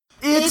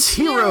It's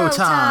hero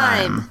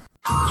time!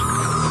 Friday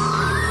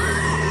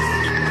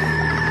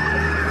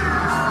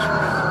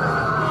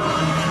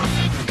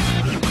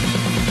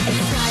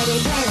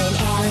when an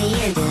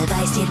alien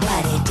device did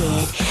what it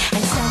did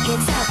and stuck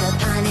itself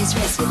upon his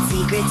wrist with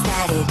secrets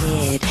that it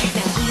hid.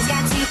 Now he's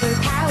got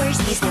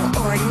superpowers, he's no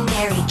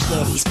ordinary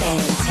kid, he's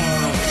Ben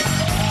 10.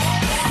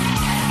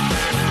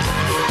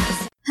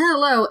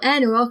 Hello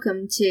and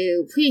welcome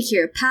to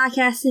Precure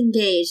Podcast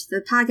Engage,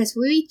 the podcast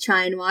where we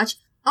try and watch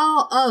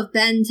all of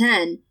Ben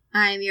 10.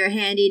 I'm your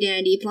handy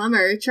dandy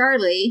plumber,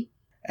 Charlie.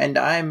 And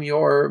I'm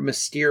your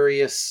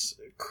mysterious,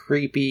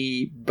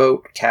 creepy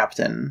boat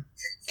captain,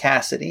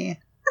 Cassidy.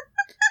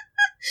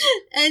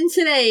 And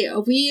today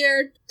we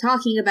are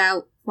talking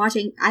about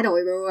watching, I don't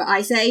remember what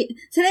I say.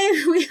 Today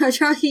we are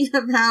talking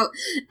about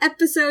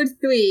episode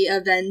 3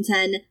 of Ben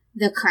 10,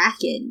 The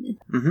Kraken.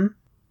 Mm-hmm.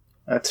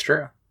 That's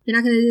true. You're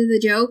not going to do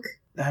the joke?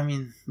 I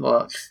mean,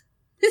 look.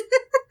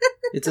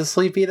 It's a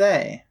sleepy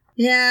day.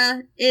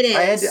 Yeah, it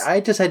is.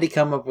 I just had to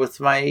come up with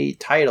my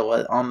title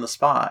on the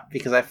spot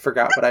because I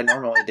forgot what I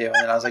normally do. And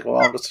then I was like, well,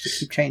 I'll just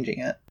keep changing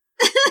it.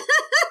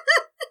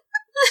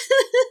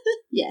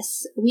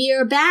 Yes, we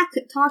are back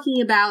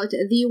talking about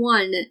the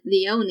one,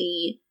 the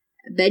only,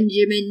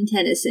 Benjamin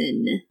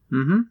Tennyson.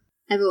 Mm-hmm.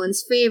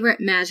 Everyone's favorite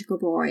magical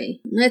boy.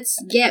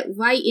 Let's get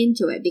right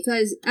into it,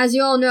 because, as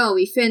you all know,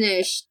 we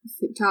finished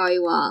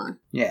Futariwa.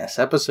 Yes,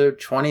 episode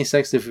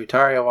 26 of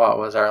Futariwa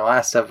was our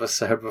last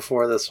episode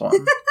before this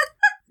one.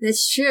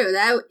 That's true.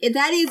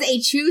 That is a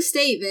true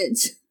statement.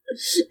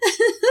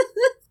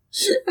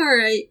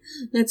 Alright,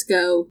 let's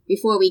go,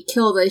 before we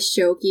kill this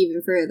joke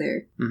even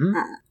further. Mm-hmm.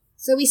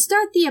 So we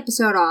start the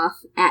episode off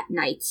at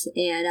night,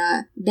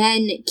 and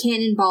Ben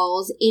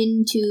cannonballs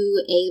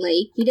into a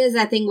lake. He does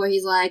that thing where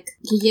he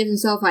gives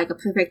himself like a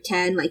perfect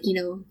 10, like, you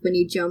know, when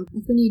you jump,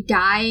 like when you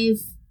dive,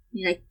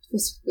 you know, like for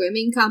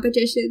swimming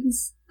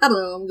competitions. I don't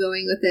know where I'm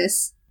going with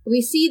this. We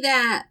see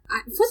that,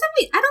 for some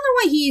reason, I don't know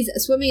why he's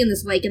swimming in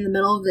this lake in the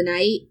middle of the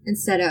night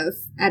instead of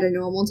at a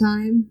normal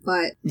time,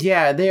 but...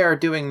 Yeah, they are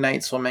doing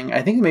night swimming.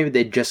 I think maybe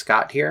they just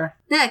got here.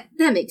 That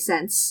makes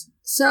sense.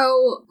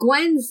 So,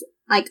 Gwen's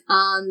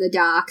on the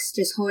docks,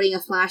 just holding a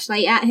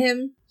flashlight at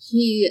him.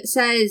 He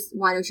says,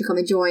 why don't you come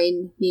and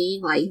join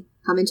me?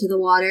 Come into the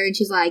water. And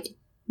she's like,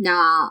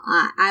 nah,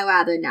 I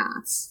rather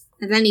not.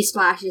 And then he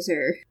splashes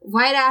her.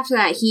 Right after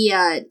that, he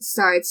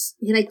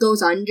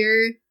goes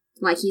under,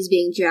 like he's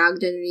being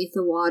dragged underneath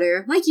the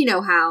water. Like, you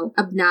know how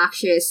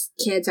obnoxious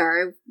kids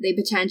are. They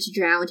pretend to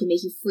drown to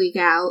make you freak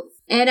out.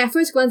 And at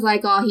first, Gwen's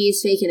like, oh,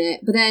 he's faking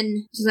it. But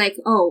then she's like,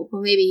 oh,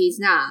 well, maybe he's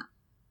not.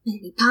 And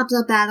he pops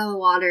up out of the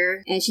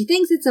water, and she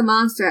thinks it's a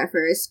monster at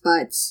first,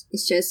 but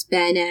it's just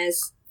Ben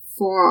as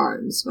 4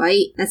 arms,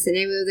 right? That's the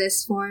name of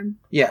this form?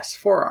 Yes,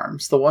 4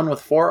 arms. The one with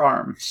 4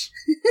 arms.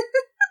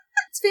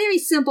 It's a very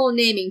simple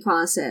naming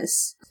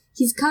process.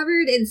 He's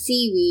covered in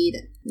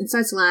seaweed and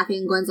starts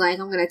laughing. Gwen's like,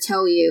 I'm gonna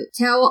tell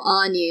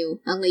on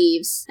you, and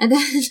leaves. And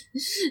then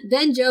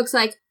Ben jokes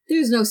like,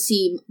 there's no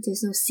sea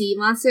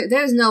monster.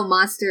 There's no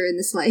monster in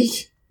this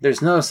lake.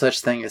 There's no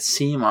such thing as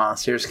sea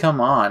monsters. Come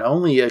on.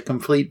 Only a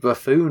complete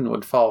buffoon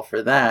would fall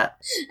for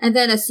that. And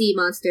then a sea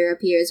monster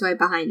appears right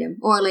behind him.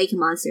 Or a lake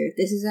monster.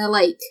 This is a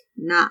lake,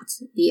 not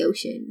the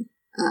ocean.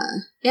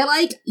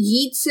 It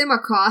yeets him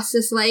across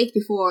this lake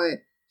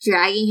before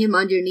dragging him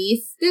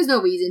underneath. There's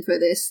no reason for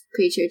this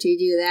creature to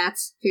do that.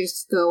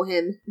 Just throw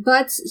him.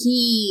 But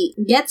he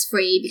gets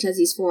free because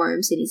he's 4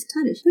 arms and he's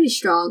kind of pretty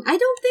strong. I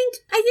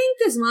think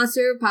this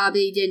monster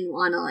probably didn't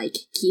want to,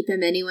 keep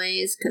him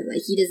anyways,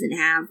 because, he doesn't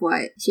have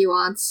what she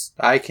wants.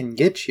 I can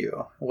get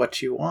you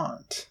what you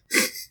want.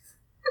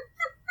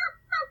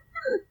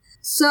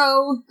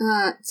 So,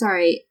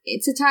 sorry,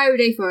 it's a tired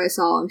day for us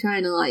all. I'm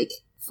trying to,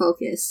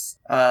 focus.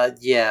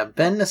 Yeah,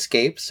 Ben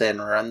escapes and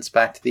runs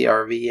back to the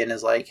RV and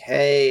is like,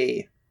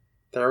 hey,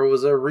 there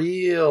was a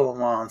real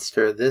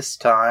monster this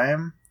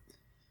time.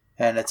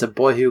 And it's a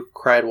boy who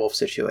cried wolf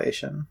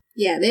situation.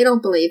 Yeah, they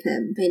don't believe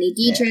him. And he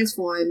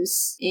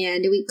de-transforms,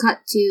 and we cut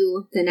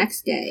to the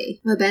next day.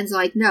 But Ben's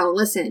like, no,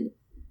 listen,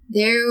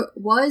 there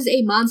was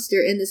a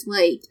monster in this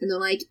lake. And they're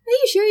like, are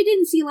you sure you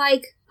didn't see,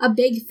 a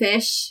big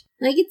fish?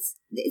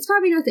 It's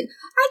probably nothing.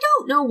 I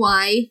don't know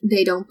why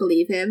they don't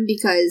believe him,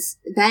 because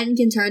Ben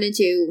can turn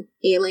into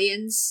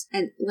aliens.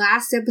 And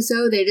last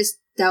episode, they just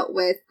dealt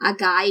with a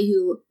guy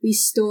who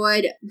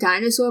restored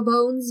dinosaur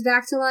bones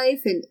back to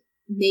life and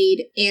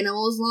made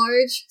animals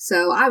large.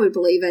 So I would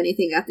believe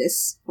anything at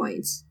this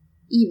point,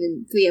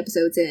 even 3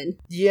 episodes in.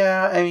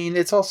 Yeah, I mean,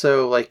 it's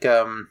also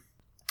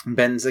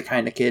Ben's the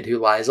kind of kid who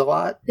lies a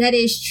lot. That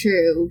is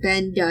true.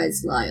 Ben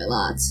does lie a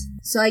lot.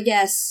 So I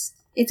guess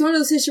it's one of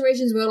those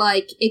situations where,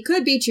 it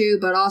could be true,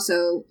 but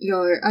also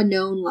you're a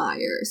known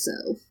liar, so.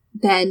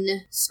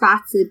 Ben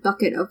spots a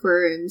bucket of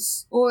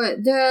worms. I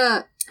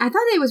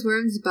thought it was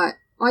worms, but,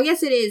 I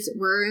guess it is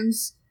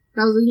worms.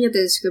 But I was looking at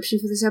the description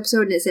for this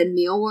episode, and it said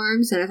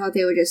mealworms, and I thought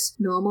they were just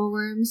normal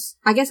worms.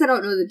 I guess I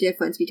don't know the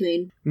difference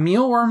between...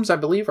 Mealworms, I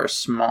believe, are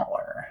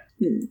smaller.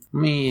 Let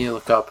me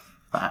look up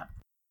that.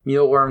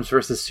 Mealworms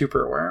versus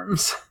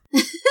superworms.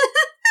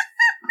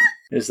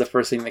 is the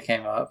first thing that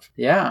came up.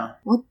 Yeah.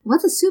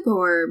 What's a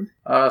superworm?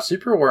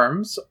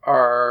 Superworms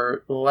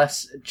are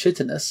less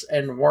chitinous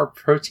and more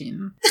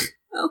protein.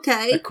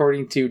 Okay.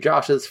 According to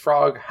Josh's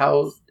Frog's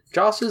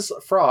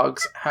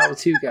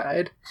How-To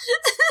Guide.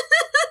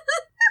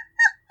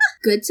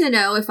 Good to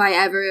know if I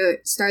ever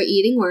start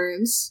eating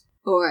worms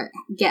or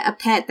get a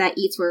pet that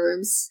eats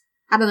worms.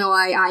 I don't know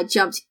why I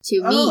jumped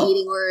to me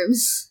eating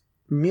worms.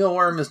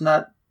 Mealworm is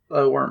not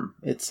a worm.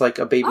 It's like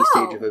a baby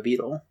stage of a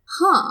beetle.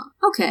 Huh.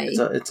 Okay.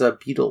 It's a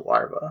beetle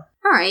larva.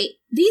 Alright.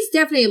 These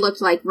definitely looked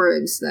like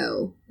worms,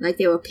 though. Like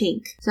they were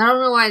pink. So I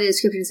don't know why the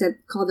description said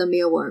call them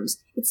mealworms.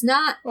 It's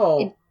not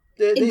important.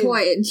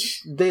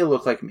 They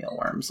look like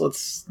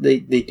mealworms. They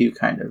do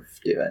kind of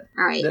do it.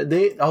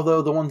 Alright.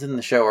 Although the ones in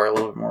the show are a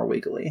little bit more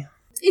wiggly.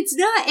 It's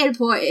not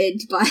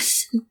important,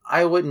 but...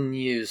 I wouldn't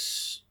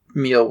use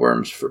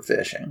mealworms for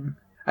fishing.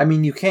 I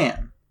mean, you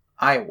can.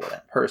 I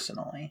wouldn't,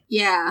 personally.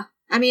 Yeah.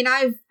 I mean,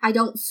 I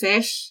don't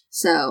fish,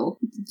 so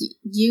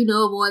you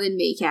know more than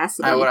me,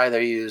 Cassidy. I would either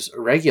use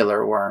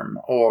regular worm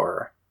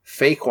or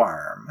fake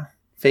worm.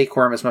 Fake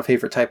worm is my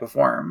favorite type of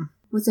worm.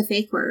 What's a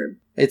fake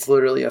worm? It's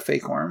literally a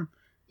fake worm.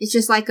 It's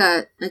just like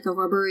a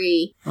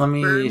rubbery Let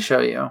me worm. show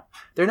you.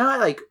 They're not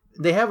like...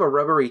 They have a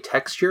rubbery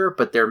texture,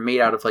 but they're made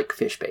out of, like,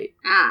 fish bait.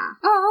 Ah.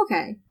 Oh,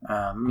 okay.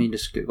 Let me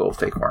just Google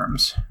fake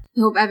worms. I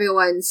hope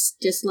everyone's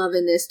just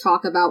loving this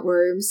talk about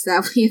worms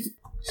that we've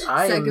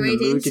I am in the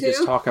mood to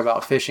just talk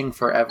about fishing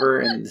forever,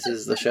 and this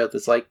is the show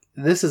that's like...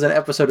 This is an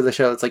episode of the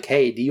show that's like,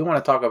 hey, do you want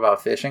to talk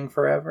about fishing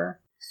forever?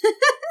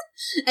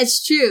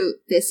 It's true.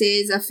 This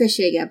is a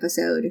fishing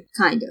episode,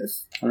 kind of.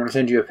 I'm going to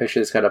send you a picture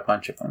that's got a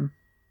bunch of them.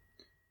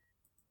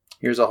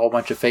 Here's a whole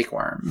bunch of fake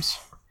worms.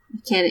 I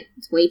can't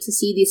wait to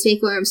see these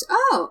fake worms.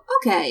 Oh,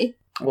 okay.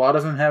 A lot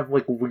of them have,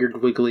 like,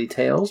 weird wiggly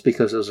tails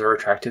because those are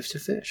attractive to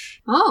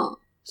fish. Oh.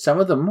 Some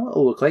of them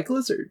look like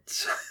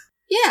lizards.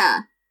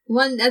 Yeah.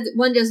 One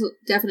does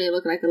definitely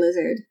look like a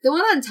lizard. The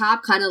one on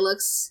top kind of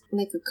looks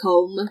like a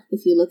comb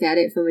if you look at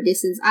it from a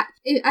distance. I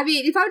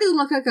mean, it probably doesn't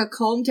look like a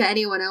comb to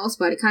anyone else,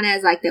 but it kind of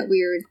has like that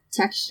weird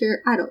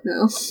texture. I don't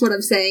know what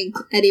I'm saying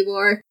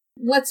anymore.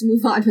 Let's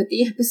move on with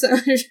the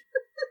episode.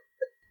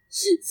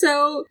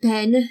 So,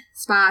 Ben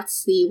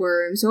spots the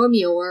worms, or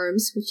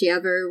mealworms,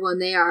 whichever one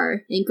they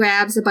are, and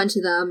grabs a bunch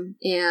of them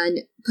and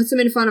puts them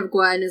in front of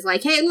Gwen and is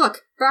like, hey,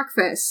 look,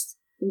 breakfast.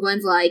 And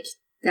Gwen's like,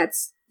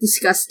 that's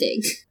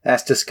disgusting.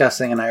 That's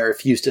disgusting, and I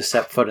refuse to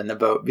step foot in the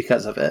boat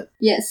because of it.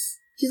 Yes.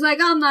 She's like,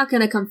 I'm not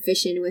gonna come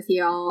fishing with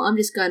y'all. I'm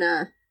just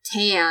gonna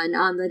tan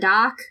on the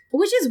dock.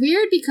 Which is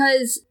weird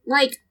because,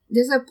 like,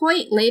 there's a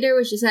point later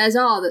where she says,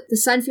 oh, the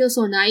sun feels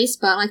so nice,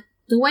 but, like,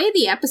 the way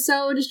the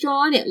episode is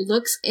drawn, it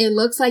looks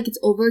like it's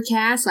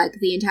overcast, like,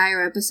 the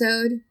entire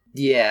episode.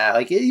 Yeah,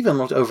 like, it even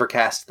looked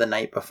overcast the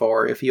night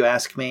before, if you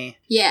ask me.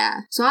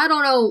 Yeah, so I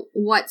don't know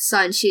what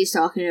sun she's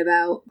talking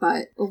about,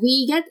 but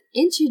we get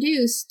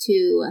introduced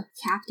to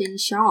Captain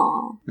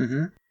Shaw.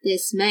 Mm-hmm.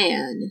 This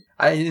man.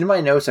 In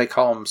my notes, I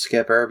call him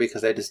Skipper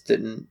because I just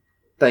didn't...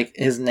 Like,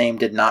 his name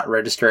did not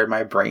register in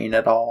my brain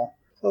at all.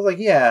 So I was like,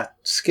 yeah,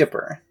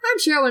 Skipper. I'm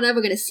sure we're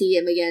never going to see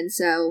him again,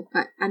 so...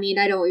 I mean,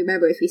 I don't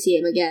remember if we see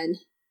him again.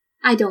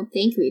 I don't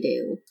think we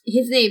do.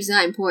 His name's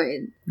not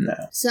important. No.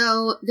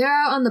 So, they're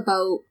out on the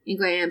boat, and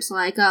Graham's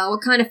like, oh,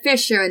 what kind of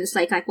fish are in this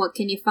lake? Like, what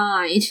can you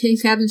find?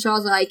 And Captain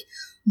Shaw's like,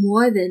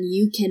 more than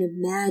you can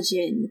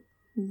imagine.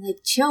 I'm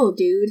like, chill,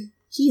 dude.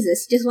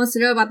 Jesus, he just wants to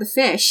know about the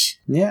fish.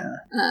 Yeah.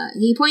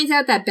 He points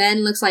out that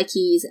Ben looks like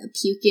he's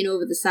puking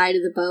over the side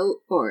of the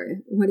boat, or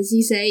what does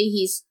he say?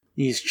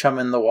 He's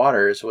chumming the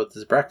waters with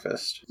his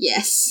breakfast.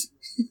 Yes.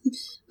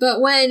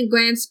 But when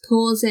Gramps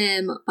pulls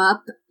him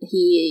up,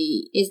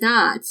 he is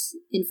not,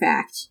 in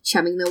fact,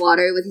 chumming the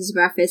water with his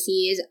breakfast.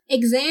 He is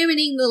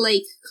examining the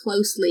lake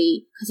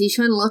closely because he's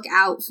trying to look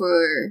out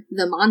for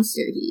the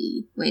monster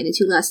he ran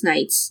into last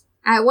night.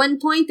 At one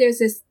point, there's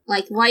this,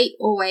 like, right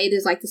away,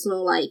 there's, like, this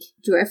little, like,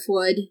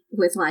 driftwood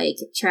with, like,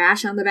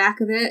 trash on the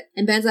back of it.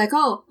 And Ben's like,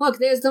 oh, look,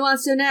 there's the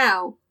monster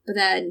now. But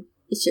then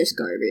it's just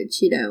garbage,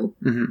 you know?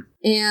 Mm-hmm.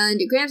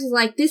 And Gramps is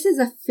like, this is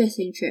a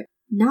fishing trip,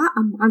 not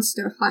a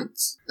monster hunt.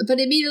 But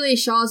immediately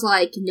Shaw's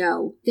like,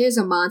 no, there's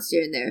a monster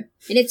in there.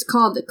 And it's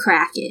called the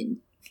Kraken.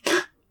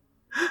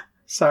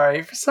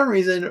 Sorry, for some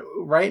reason,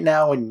 right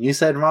now when you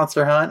said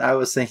monster hunt, I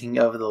was thinking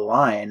of the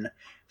line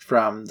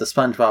from the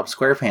SpongeBob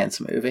SquarePants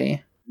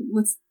movie.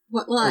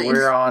 What line?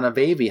 We're on a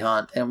baby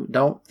hunt and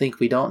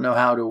we don't know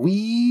how to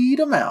weed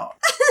them out.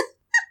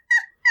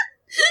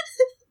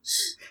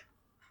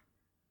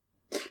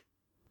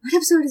 What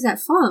episode is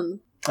that from?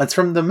 It's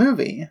from the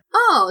movie.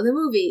 Oh, the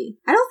movie.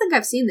 I don't think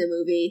I've seen the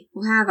movie.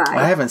 Well, have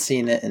I? I haven't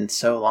seen it in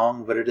so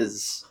long, but it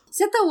is... Is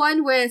that the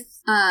one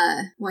with,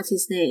 what's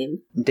his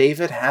name?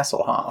 David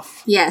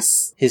Hasselhoff.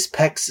 Yes. His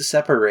pecs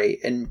separate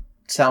and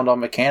sound all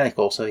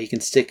mechanical so he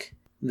can stick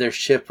their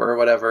ship or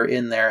whatever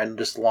in there and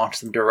just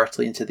launch them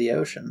directly into the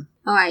ocean.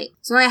 Alright,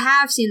 so I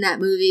have seen that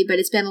movie, but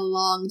it's been a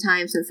long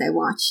time since I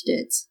watched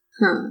it.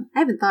 I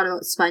haven't thought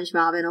about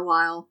SpongeBob in a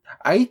while.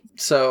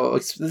 So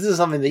this is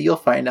something that you'll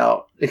find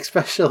out,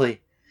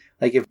 especially,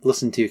 like if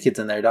listen to Kids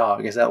and Their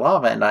Dog, is that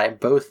Lava and I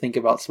both think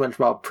about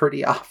SpongeBob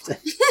pretty often.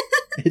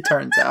 It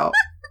turns out.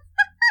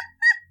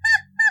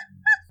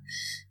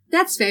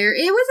 That's fair.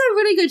 It was a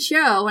really good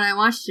show when I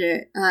watched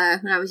it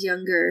when I was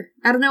younger.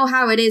 I don't know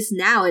how it is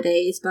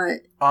nowadays,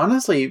 but...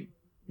 Honestly,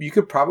 you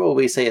could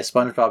probably say a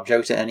SpongeBob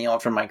joke to anyone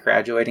from my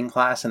graduating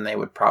class and they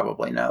would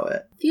probably know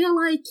it. I feel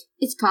like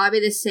it's probably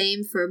the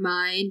same for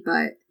mine,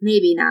 but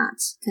maybe not,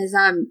 because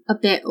I'm a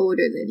bit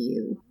older than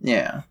you.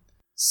 Yeah.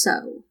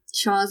 So,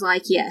 Shaw's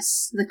like,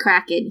 yes, the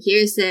Kraken.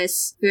 Here's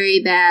this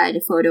very bad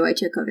photo I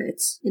took of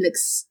it. It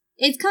looks...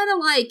 It's kind of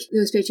like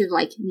those pictures of,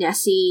 like,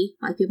 Nessie.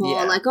 Like, people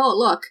are like, oh,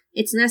 look,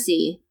 it's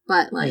Nessie.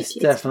 But, like... It's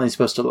definitely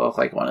supposed to look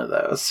like one of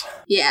those.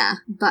 Yeah,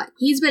 but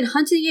he's been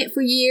hunting it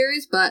for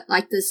years, but,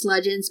 like, this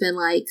legend's been,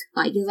 like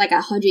he's, like,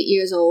 100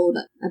 years old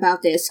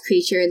about this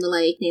creature in the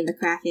lake named the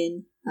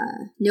Kraken.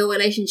 No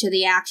relation to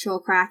the actual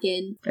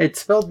Kraken.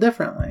 It's spelled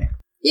differently.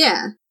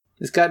 Yeah.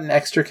 It's got an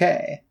extra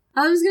K.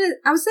 I was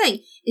saying,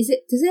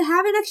 does it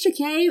have an extra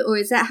K, or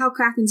is that how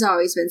Kraken's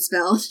always been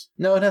spelled?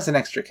 No, it has an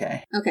extra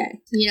K. Okay.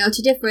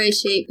 To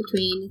differentiate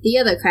between the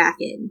other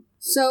Kraken.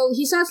 So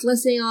he starts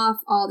listing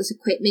off all this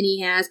equipment he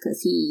has,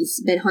 because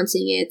he's been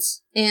hunting it,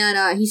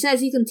 and he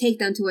says he can take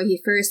them to where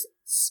he first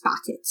spotted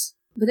it.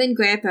 But then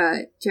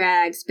Grandpa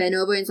drags Ben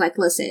over and is like,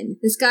 listen,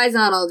 this guy's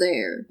not all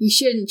there. You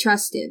shouldn't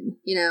trust him,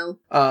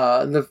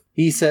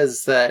 He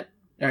says that,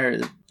 or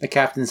the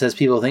captain says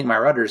people think my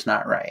rudder's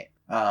not right.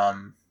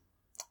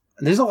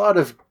 There's a lot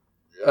of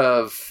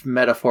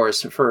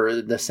metaphors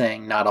for the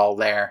saying "not all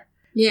there."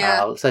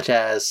 Yeah, such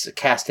as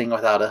casting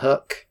without a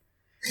hook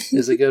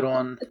is a good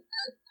one.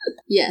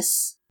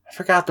 Yes. I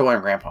forgot the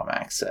one Grandpa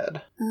Max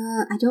said.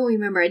 I don't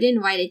remember. I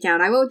didn't write it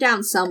down. I wrote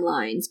down some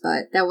lines,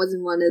 but that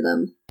wasn't one of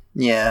them.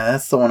 Yeah,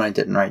 that's the one I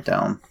didn't write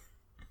down.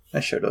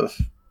 I should have,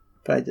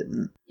 but I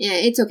didn't. Yeah,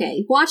 it's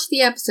okay. Watch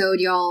the episode,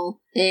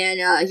 y'all, and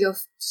you'll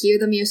hear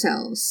them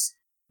yourselves.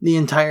 The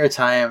entire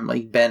time,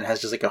 like, Ben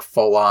has just, like, a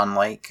full-on,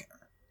 like,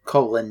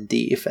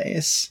 :D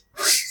face.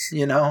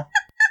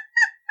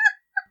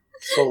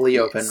 Fully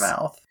open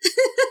mouth.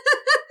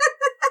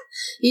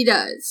 He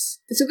does.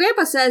 So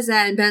Grandpa says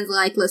that, and Ben's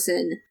like,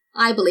 listen,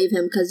 I believe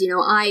him because,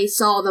 I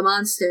saw the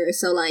monster,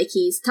 so, like,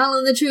 he's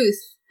telling the truth.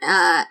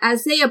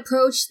 As they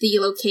approach the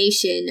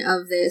location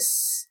of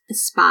this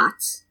spot,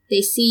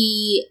 they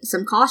see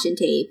some caution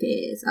tape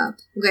is up.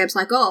 Gramps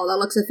like, oh, that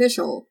looks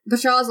official. But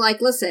Shaw's like,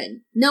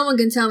 listen, no one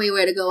can tell me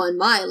where to go on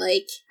my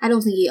lake. I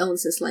don't think he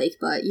owns this lake,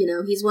 but,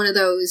 he's one of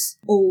those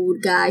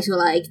old guys who are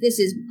like,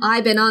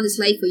 I've been on this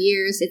lake for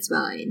years, it's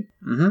mine.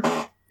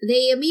 Mm-hmm.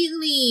 They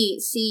immediately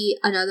see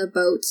another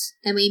boat,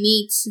 and we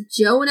meet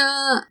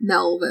Jonah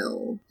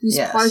Melville, who's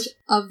part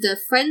of the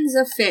Friends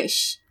of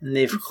Fish. And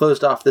they've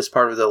closed off this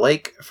part of the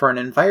lake for an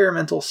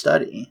environmental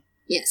study.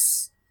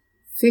 Yes.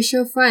 Fish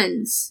are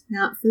friends,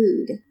 not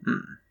food.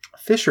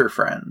 Fish are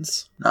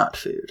friends, not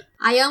food.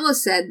 I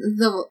almost said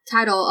the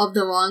title of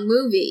the wrong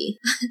movie.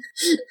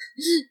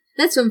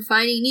 That's from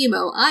Finding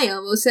Nemo. I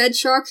almost said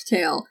Shark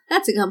Tale.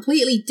 That's a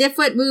completely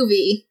different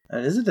movie.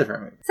 That is a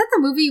different movie. Is that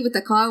the movie with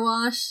the car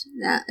wash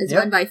that is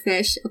run by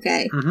fish?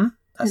 Okay. Mm-hmm.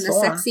 That's and the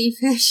sexy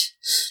fish.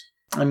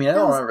 I mean, I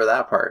don't remember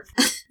that part.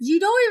 You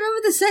don't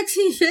remember the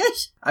sexy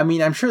fish? I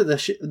mean, I'm sure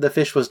the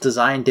fish was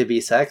designed to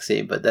be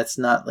sexy, but that's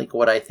not, like,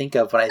 what I think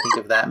of when I think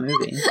of that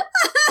movie.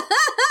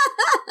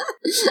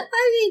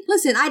 I mean,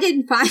 listen, I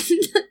didn't find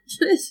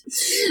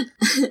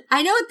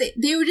I know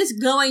they were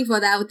just going for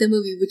that with the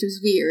movie, which was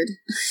weird.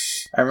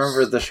 I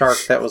remember the shark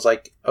that was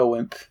like a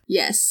wimp.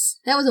 Yes,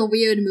 that was a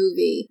weird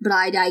movie, but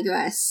I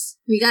digress.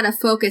 We gotta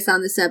focus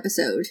on this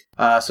episode.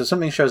 So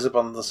something shows up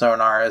on the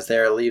sonar as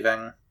they're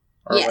leaving,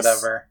 or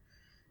whatever,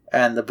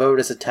 and the boat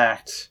is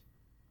attacked,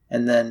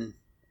 and then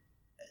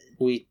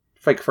we,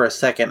 like, for a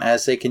second,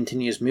 as it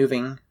continues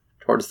moving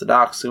towards the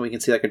docks, and we can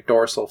see, like, a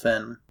dorsal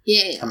fin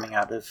coming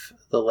out of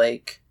the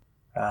lake.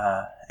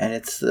 And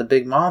it's the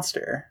big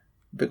monster.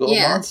 Big old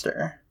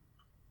monster.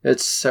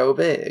 It's so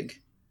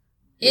big.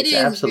 It's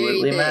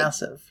absolutely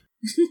massive.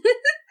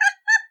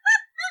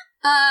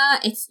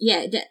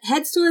 It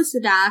heads towards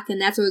the dock,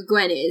 and that's where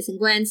Gwen is. And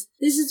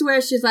this is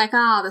where she's like,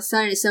 oh, the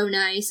sun is so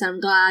nice, I'm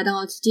glad I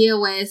don't have to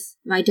deal with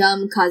my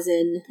dumb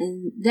cousin.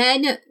 And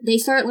then they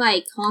start,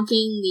 like,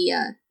 honking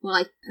the,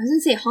 I was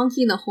gonna say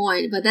honking the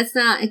horn, but that's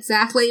not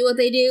exactly what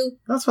they do.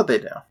 That's what they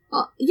do.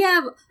 Well,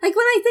 yeah, like,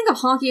 when I think of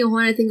honking a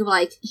horn, I think of,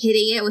 like,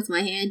 hitting it with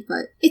my hand,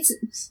 but it's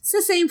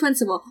the same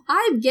principle.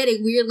 I'm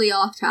getting weirdly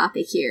off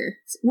topic here.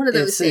 It's one of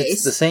those days.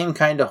 It's the same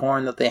kind of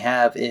horn that they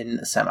have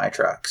in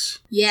semi-trucks.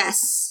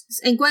 Yes.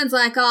 And Gwen's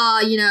like,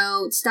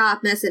 oh,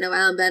 stop messing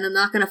around, Ben. I'm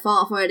not gonna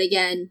fall for it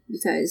again,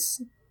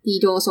 because the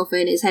dorsal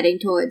fin is heading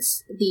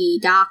towards the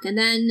dock, and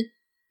then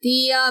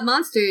the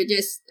monster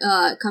just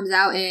comes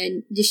out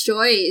and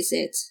destroys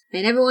it,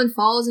 and everyone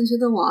falls into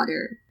the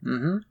water.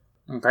 Mm-hmm.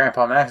 And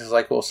Grandpa Max is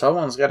like, well,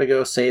 someone's got to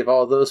go save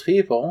all those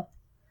people.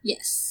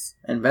 Yes.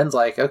 And Ben's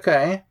like,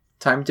 okay,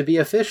 time to be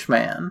a fish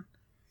man.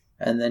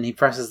 And then he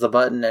presses the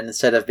button, and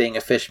instead of being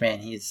a fish man,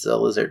 he's a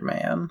lizard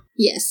man.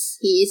 Yes,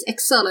 he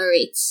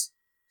accelerates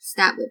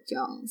stab with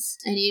Jaws.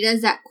 And he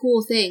does that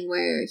cool thing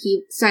where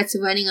he starts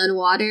running on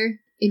water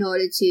in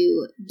order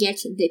to get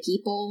the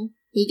people.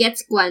 He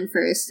gets Gwen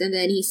first, and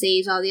then he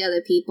saves all the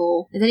other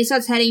people. And then he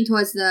starts heading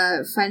towards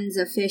the Friends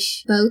of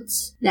Fish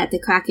boats that the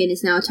Kraken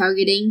is now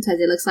targeting,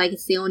 because it looks like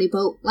it's the only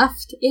boat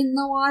left in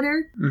the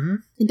water. Mm-hmm.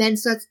 And Ben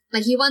starts,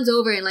 he runs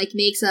over and,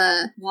 makes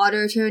a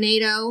water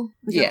tornado,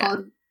 which are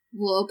called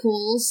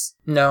whirlpools.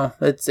 No,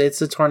 it's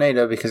a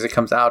tornado because it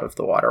comes out of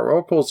the water.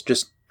 Whirlpools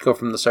just go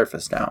from the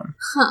surface down.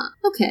 Huh,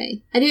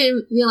 okay. I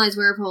didn't realize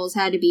whirlpools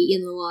had to be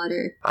in the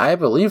water. I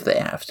believe they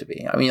have to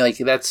be. I mean,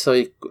 that's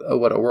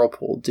what a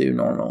whirlpool do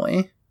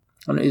normally.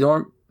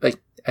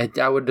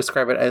 I would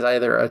describe it as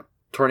either a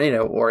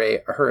tornado or a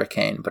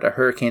hurricane, but a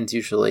hurricane's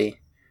usually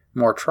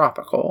more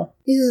tropical.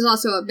 This is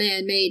also a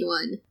man-made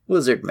one.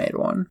 Lizard made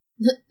one.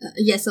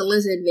 Yes, a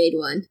lizard made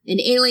one. An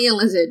alien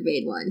lizard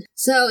made one.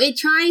 So it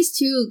tries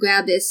to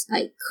grab this,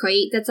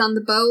 crate that's on the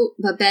boat,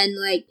 but Ben,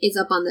 is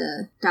up on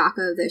the dock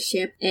of the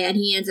ship, and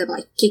he ends up,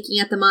 kicking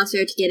at the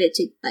monster to get it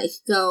to,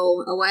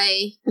 go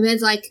away. And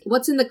Ben's like,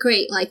 what's in the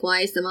crate?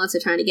 Why is the monster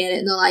trying to get it?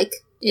 And they're like,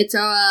 it's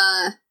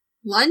our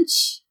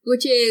lunch?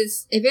 Which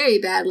is a very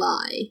bad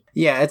lie.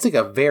 Yeah, it's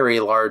a very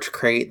large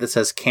crate that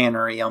says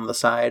cannery on the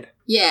side.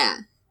 Yeah.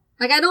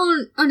 I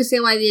don't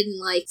understand why they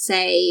didn't,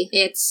 say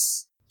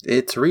it's...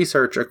 It's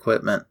research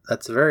equipment.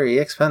 That's very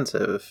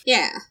expensive.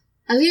 Yeah.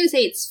 I was going to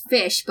say it's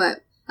fish,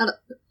 but I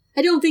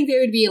don't think they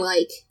would be,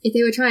 if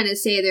they were trying to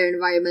say they're an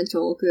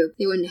environmental group,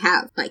 they wouldn't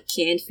have,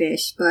 canned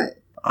fish, but...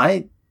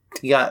 I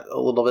got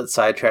a little bit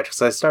sidetracked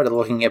because I started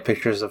looking at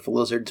pictures of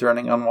lizards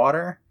running on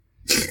water.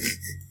 Because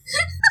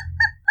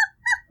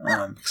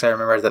I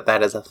remember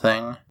that is a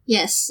thing.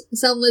 Yes,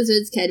 some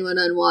lizards can run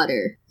on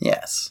water.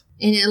 Yes.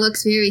 And it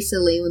looks very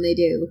silly when they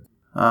do.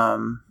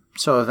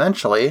 So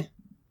eventually...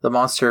 the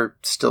monster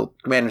still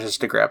manages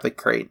to grab the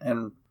crate,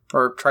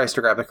 or tries to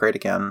grab the crate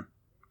again.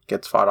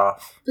 Gets fought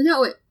off.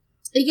 No, it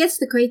gets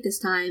the crate this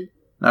time.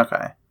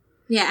 Okay.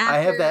 Yeah,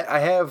 after... I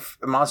have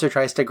a monster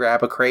tries to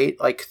grab a crate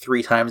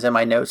 3 times in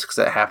my notes, because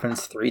it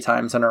happens 3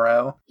 times in a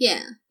row.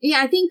 Yeah.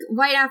 Yeah, I think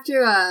right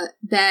after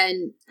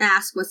Ben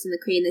asks what's in the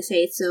crate and they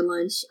say it's their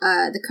lunch,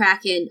 the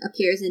Kraken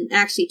appears and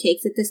actually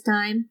takes it this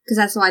time, because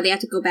that's why they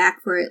have to go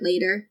back for it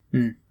later.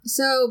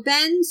 So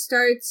Ben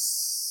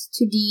starts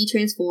to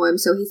de-transform,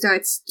 so he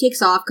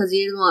takes off because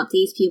he doesn't want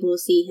these people to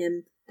see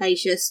him, that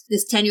he's just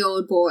this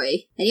 10-year-old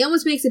boy. And he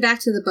almost makes it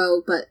back to the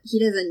boat, but he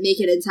doesn't make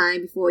it in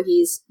time before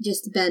he's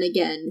just Ben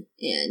again,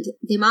 and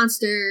the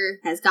monster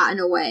has gotten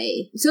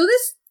away. So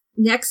this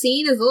next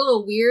scene is a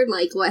little weird,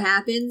 what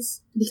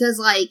happens,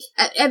 because,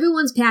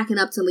 everyone's packing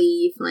up to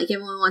leave,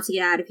 everyone wants to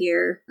get out of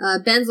here.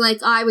 Ben's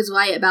I was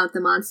right about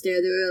the monster,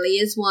 there really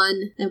is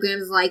one, and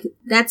Graham's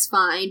that's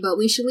fine, but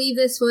we should leave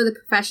this for the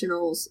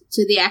professionals,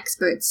 to the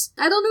experts.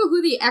 I don't know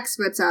who the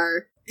experts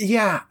are.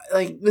 Yeah,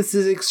 this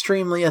is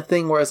extremely a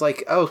thing where it's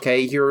okay,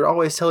 you're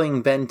always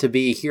telling Ben to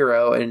be a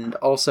hero, and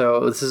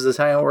also, this is a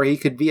time where he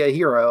could be a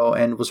hero,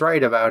 and was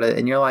right about it,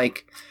 and you're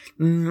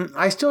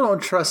I still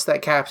don't trust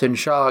that Captain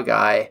Shaw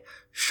guy.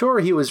 Sure,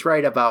 he was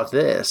right about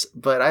this,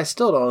 but I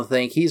still don't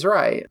think he's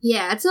right.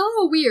 Yeah, it's a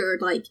little weird.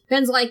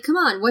 Ben's come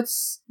on,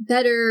 what's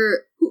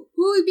better... Who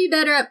would be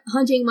better at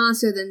hunting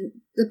monster than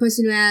the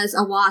person who has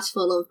a watch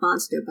full of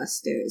monster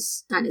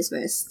busters on his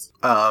wrist?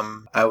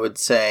 I would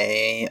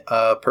say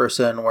a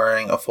person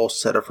wearing a full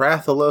set of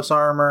Rathalos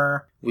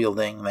armor,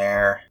 wielding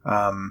their,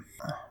 I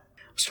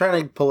was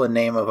trying to pull a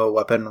name of a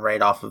weapon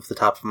right off of the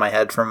top of my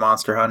head from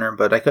Monster Hunter,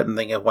 but I couldn't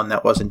think of one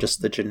that wasn't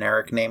just the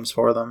generic names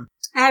for them.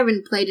 I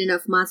haven't played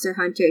enough Monster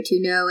Hunter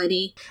to know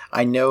any.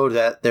 I know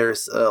that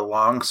there's a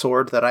long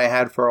sword that I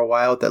had for a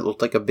while that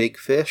looked like a big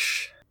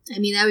fish. I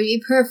mean, that would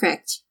be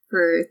perfect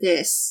for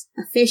this.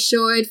 A fish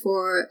sword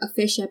for a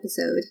fish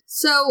episode.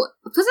 So,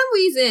 for some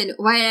reason,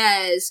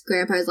 right as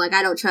Grandpa's I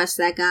don't trust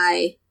that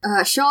guy,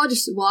 Shaw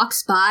just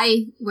walks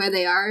by where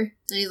they are,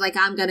 and he's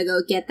I'm gonna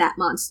go get that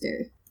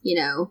monster.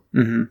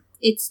 Mm-hmm.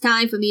 It's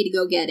time for me to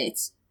go get it.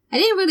 I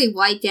didn't really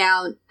write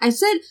down. I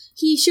said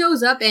he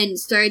shows up and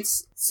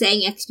starts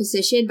saying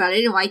exposition, but I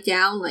didn't write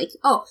down,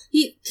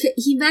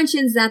 he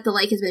mentions that the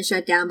lake has been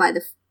shut down by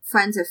the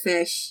Friends of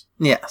Fish.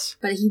 Yes.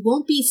 But he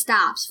won't be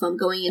stopped from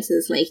going into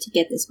this lake to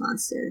get this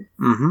monster.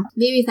 Mm-hmm.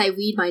 Maybe if I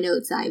read my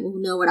notes, I will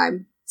know what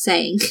I'm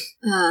saying.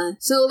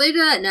 So later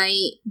that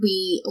night,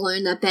 we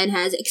learn that Ben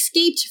has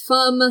escaped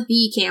from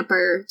the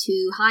camper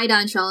to hide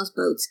on Shaw's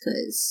boats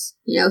because,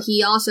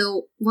 he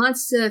also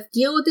wants to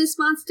deal with this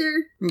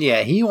monster.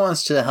 Yeah, he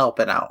wants to help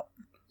it out.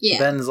 Yeah.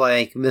 Ben's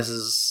this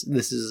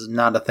is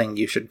not a thing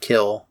you should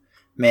kill.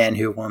 Man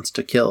who wants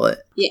to kill it.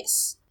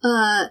 Yes.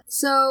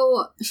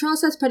 So Shaw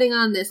starts putting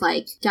on this,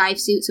 dive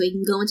suit so he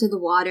can go into the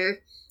water.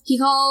 He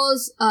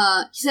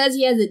says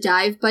he has a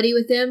dive buddy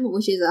with him,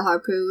 which is a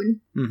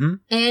harpoon. Mm-hmm.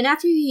 And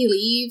after he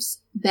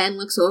leaves, Ben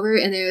looks over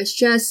and there's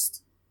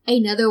just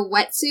another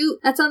wetsuit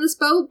that's on this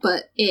boat,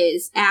 but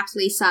is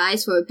aptly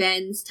sized for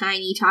Ben's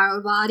tiny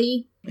child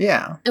body.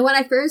 Yeah. And when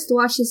I first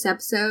watched this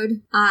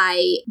episode,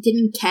 I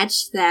didn't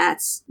catch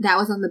that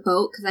was on the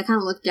boat, because I kind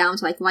of looked down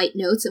to write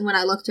notes, and when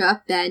I looked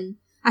up, Ben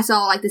I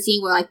saw, like, the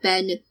scene where, like,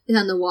 Ben is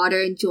on the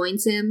water and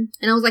joins him.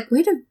 And I was like,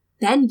 where did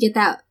Ben get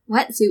that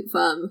wetsuit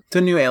from? It's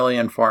a new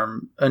alien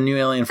form. A new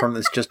alien form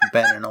that's just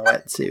Ben in a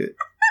wetsuit.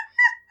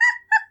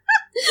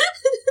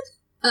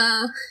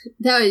 That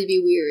would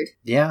be weird.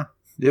 Yeah,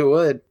 it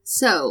would.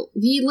 So,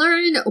 we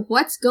learn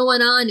what's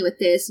going on with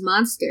this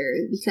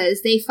monster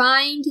because they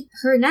find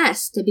her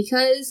nest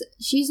because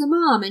she's a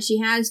mom and she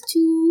has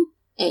 2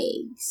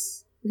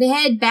 eggs. They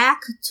head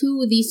back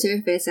to the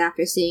surface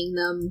after seeing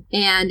them,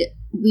 and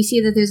we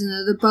see that there's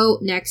another boat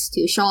next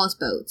to Shaw's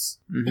boats,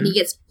 and he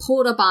gets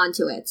pulled up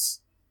onto it.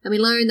 And we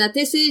learn that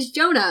this is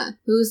Jonah,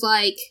 who's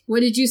like,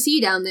 what did you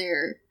see down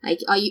there? Like,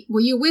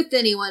 were you with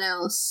anyone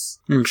else?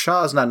 And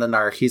Shaw's not a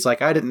narc. He's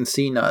like, I didn't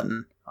see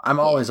nothing. I'm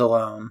always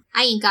alone.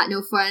 I ain't got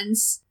no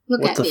friends.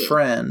 Look What's at me. a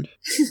friend?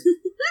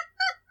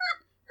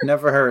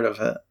 Never heard of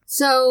it.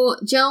 So,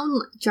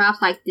 Joan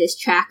drops, like, this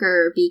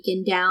tracker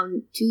beacon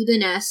down to the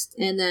nest,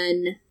 and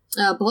then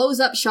blows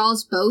up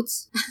Shaw's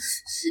boats.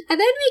 And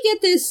then we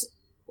get this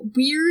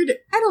weird,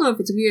 I don't know if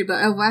it's weird,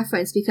 but a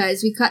reference,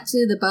 because we cut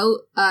to the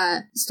boat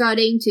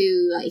starting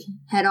to, like,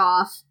 head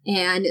off,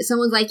 and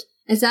someone's like,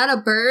 is that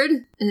a bird?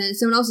 And then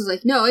someone else is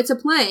like, no, it's a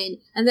plane.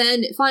 And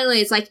then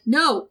finally it's like,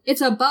 no, it's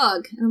a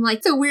bug. And I'm like,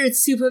 it's a weird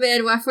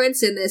Superman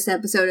reference in this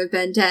episode of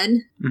Ben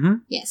 10. Mm-hmm.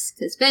 Yes,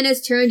 because Ben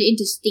has turned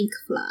into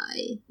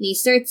Stinkfly. And he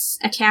starts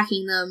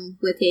attacking them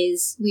with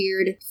his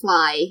weird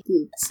fly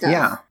goop stuff.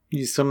 Yeah,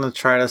 he's gonna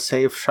try to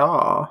save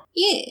Shaw.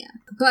 Yeah.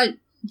 But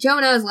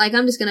Jonah is like,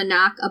 I'm just gonna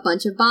knock a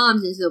bunch of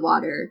bombs into the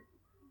water.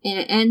 And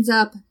it ends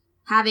up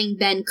having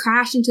Ben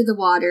crash into the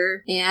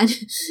water. And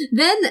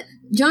then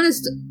Jonah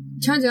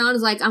turns around and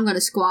is like, I'm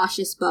gonna squash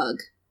this bug.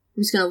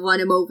 I'm just gonna run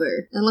him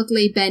over. And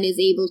luckily Ben is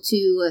able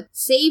to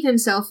save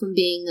himself from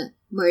being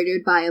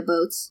murdered by a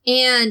boat.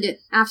 And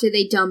after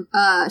they dump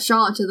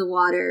Shaw into the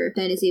water,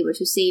 Ben is able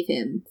to save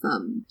him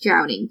from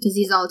drowning, because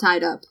he's all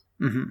tied up.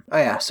 Mm-hmm. Oh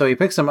yeah, so he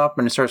picks him up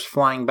and starts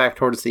flying back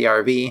towards the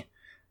RV.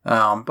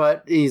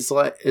 But he's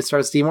like, it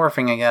starts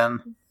demorphing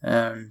again,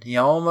 and he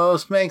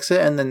almost makes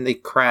it, and then they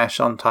crash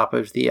on top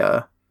of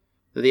the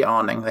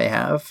awning they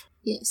have.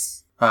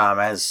 Yes.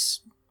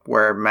 As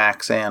where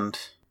Max and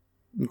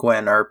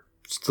Gwen are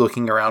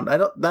looking around. I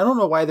don't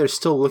know why they're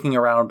still looking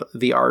around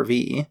the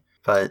RV,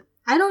 but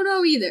I don't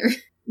know either.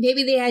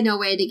 Maybe they had no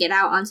way to get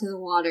out onto the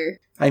water.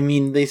 I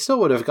mean, they still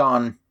would have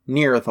gone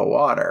near the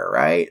water,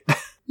 right?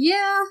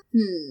 Yeah,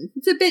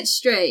 it's a bit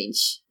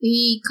strange.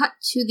 We cut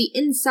to the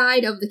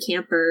inside of the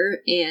camper,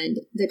 and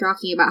they're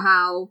talking about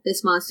how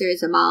this monster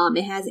is a mom,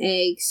 it has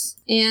eggs,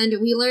 and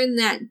we learn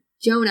that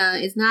Jonah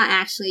is not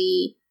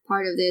actually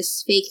part of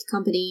this fake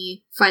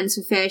company, Friends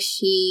for Fish.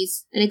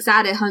 He's an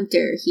exotic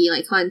hunter. He,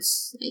 like,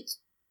 hunts, like,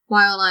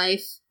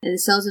 wildlife and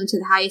sells them to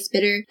the highest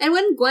bidder. And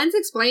when Gwen's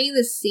explaining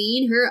the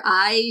scene, her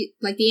eye,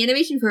 like, the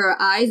animation for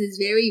her eyes is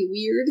very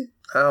weird.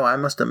 Oh, I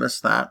must have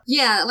missed that.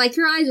 Yeah, like,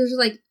 her eyes are just,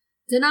 like,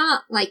 they're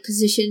not, like,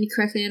 positioned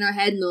correctly in her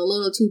head and they're a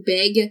little too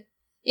big.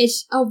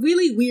 It's a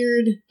really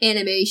weird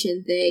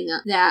animation thing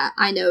that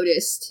I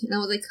noticed. And I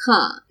was like,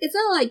 huh. It's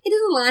not like, it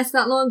doesn't last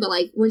that long, but,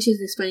 like, when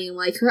she's explaining,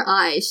 like, her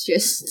eyes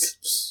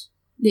just...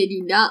 they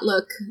do not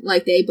look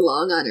like they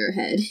belong on her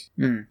head.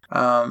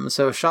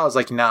 So Shaw's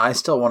like, nah, I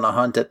still want to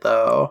hunt it,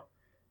 though.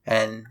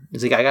 And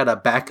he's like, I got a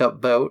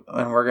backup boat,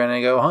 and we're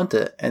gonna go hunt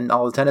it. And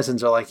all the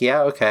Tennysons are like,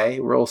 yeah, okay,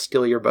 we'll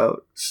steal your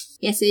boat.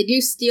 Yes, they do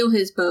steal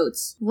his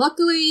boats.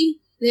 Luckily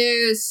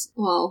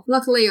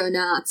or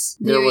not,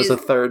 there was a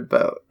third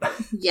boat.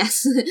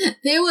 Yes,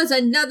 there was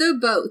another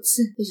boat.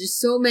 There's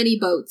just so many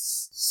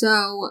boats.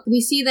 So,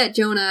 we see that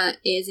Jonah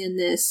is in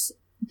this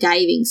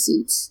diving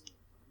suit.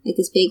 Like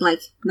this big,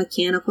 like,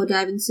 mechanical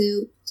diving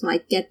suit to,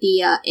 like, get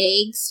the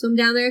eggs from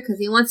down there, because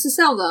he wants to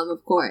sell them,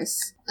 of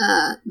course.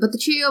 But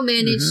the trio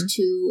managed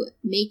to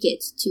make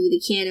it to the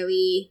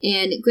cannery,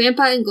 and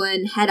Grandpa and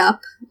Gwen head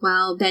up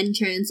while Ben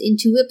turns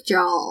into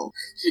Ripjaw.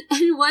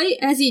 And right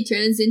as he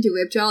turns into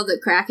Ripjaw, the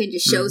Kraken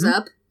just shows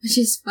up, which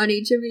is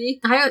funny to me.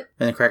 And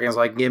the Kraken's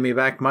like, give me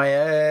back my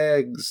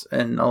eggs!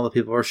 And all the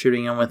people are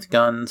shooting him with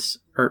guns,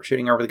 or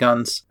shooting her with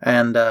guns.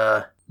 And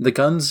the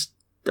guns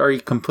are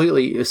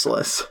completely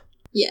useless.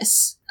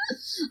 Yes.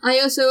 I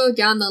also wrote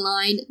down the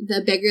line,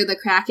 the bigger the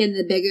Kraken,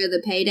 the bigger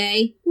the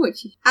payday.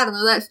 Which, I don't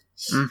know, that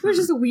was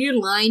just a weird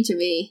line to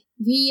me.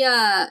 We,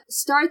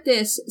 start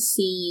this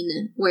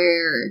scene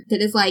where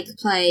that is like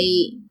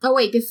play... Oh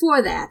wait,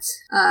 before that,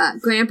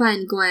 Grandpa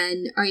and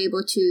Gwen are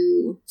able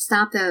to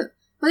stop the...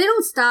 Well, they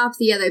don't stop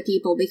the other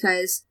people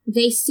because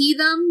they see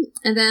them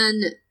and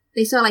then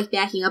they start like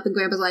backing up and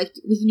Grandpa's like,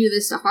 we can do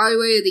this the hard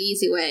way or the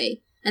easy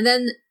way. And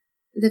then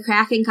the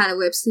Kraken kind of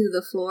whips through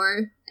the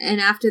floor,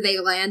 and after they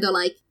land, they're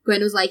like,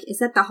 Gwen was like, is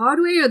that the hard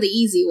way or the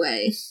easy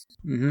way?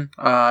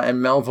 And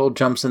Melville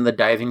jumps in the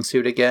diving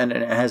suit again,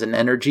 and it has an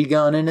energy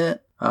gun in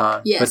it.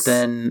 Yes. But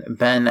then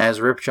Ben, as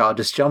Ripjaw,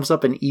 just jumps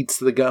up and eats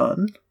the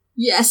gun.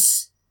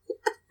 Yes.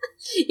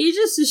 He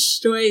just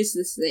destroys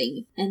this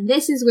thing. And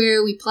this is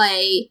where we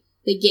play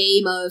the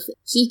game of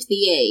keep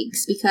the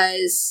eggs,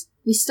 because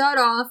we start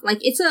off, like,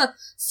 it's a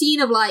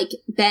scene of, like,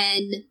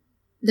 Ben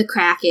the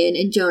Kraken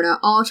and Jonah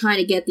all trying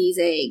to get these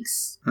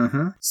eggs.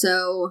 Mm-hmm.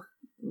 So,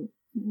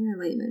 where are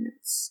my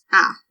minutes?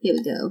 Here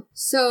we go.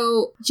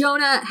 So,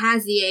 Jonah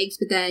has the eggs,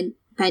 but then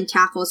Ben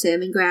tackles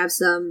him and grabs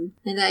them.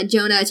 And then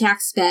Jonah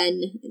attacks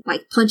Ben,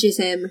 like punches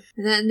him.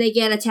 And then they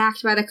get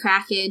attacked by the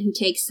Kraken, who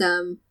takes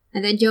them.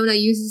 And then Jonah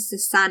uses the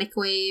sonic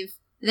wave.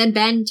 And then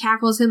Ben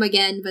tackles him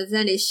again, but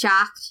then is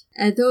shocked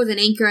and throws an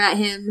anchor at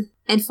him.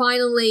 And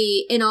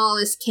finally, in all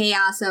this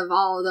chaos of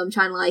all of them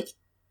trying to, like,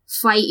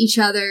 fight each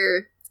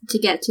other to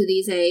get to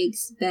these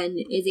eggs, Ben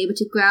is able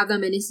to grab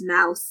them in his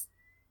mouth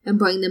and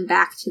bring them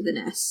back to the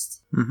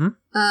nest. Mm-hmm.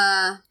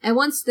 And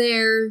once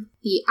there,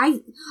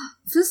 I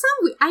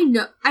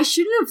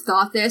shouldn't have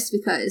thought this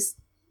because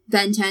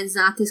Ben 10's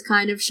not this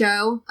kind of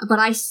show, but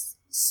I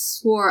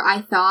swore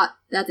I thought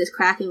that this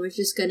Kraken was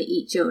just gonna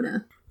eat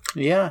Jonah.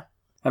 Yeah.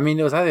 I mean,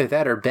 it was either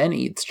that or Ben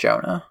eats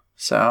Jonah,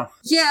 so.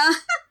 Yeah.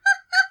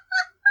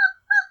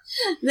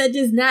 That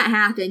does not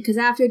happen, because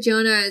after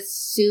Jonah's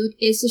suit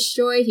is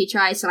destroyed, he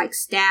tries to, like,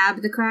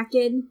 stab the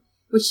Kraken,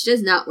 which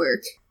does not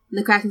work. And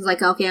the Kraken's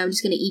like, okay, I'm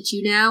just gonna eat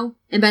you now.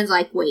 And Ben's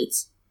like,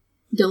 wait,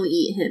 don't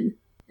eat him.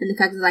 And the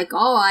Kraken's like,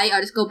 alright,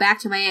 I'll just go back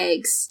to my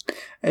eggs.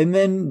 And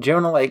then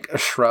Jonah, like,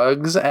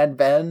 shrugs at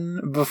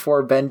Ben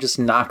before Ben just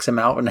knocks him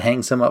out and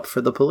hangs him up for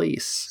the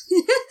police.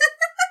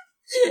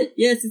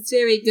 Yes, it's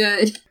very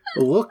good.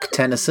 Look,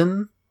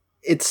 Tennyson,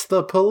 it's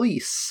the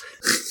police.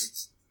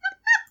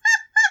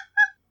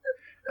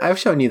 I've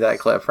shown you that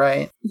clip,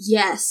 right?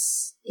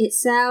 Yes. It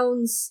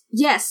sounds...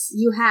 Yes,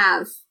 you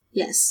have.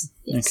 Yes.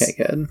 Okay,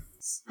 good.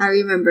 I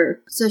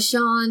remember. So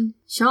Sean?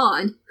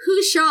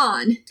 Who's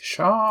Sean?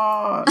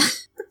 Sean!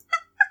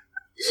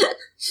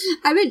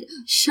 I mean,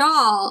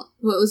 Shaw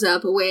rose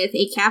up with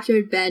a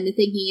captured Ben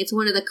thinking it's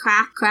one of the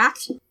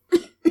cracked?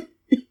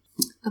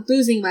 I'm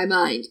losing my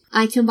mind.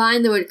 I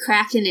combined the word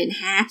Kraken and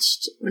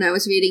hatched when I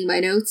was reading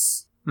my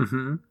notes.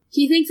 Mm-hmm.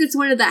 He thinks it's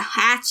one of the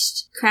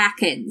hatched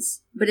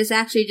Krakens, but it's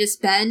actually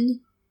just Ben.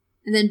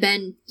 And then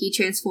Ben, he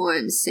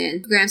transforms,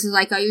 and Gramps is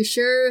like, are you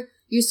sure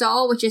you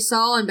saw what you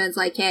saw? And Ben's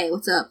like, hey,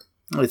 what's up?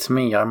 It's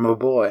me, I'm a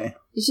boy.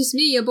 It's just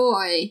me, your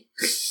boy.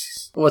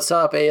 What's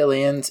up,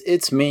 aliens?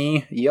 It's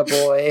me, your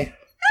boy.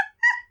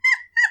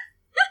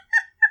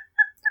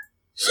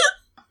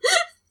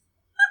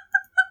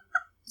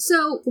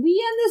 So, we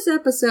end this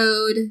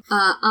episode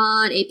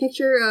on a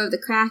picture of the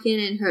Kraken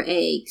and her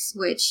eggs,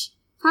 which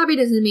probably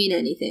doesn't mean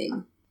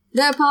anything.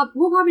 We're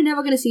probably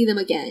never going to see them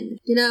again,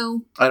 you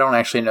know? I don't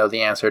actually know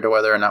the answer to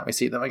whether or not we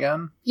see them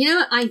again. You know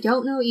what? I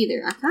don't know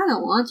either. I kind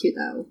of want to,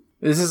 though.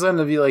 This is going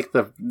to be like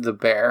the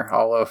bear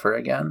all over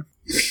again.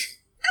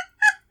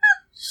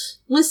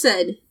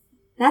 Listen,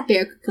 that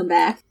bear could come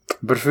back.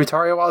 But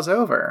Futariwa's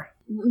over.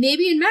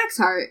 Maybe in Max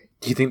Heart.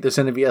 Do you think there's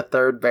going to be a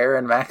third bear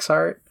in Max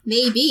Heart?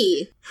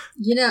 Maybe.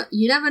 You know,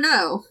 you never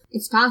know.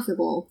 It's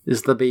possible.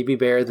 Is the baby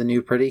bear the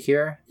new Pretty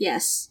Cure?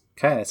 Yes.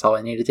 Okay, that's all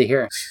I needed to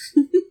hear.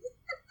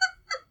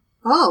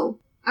 Oh,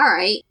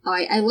 alright.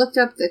 I looked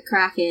up the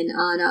Kraken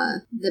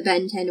on the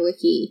Ben 10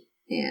 wiki,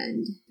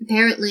 and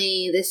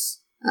apparently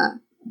this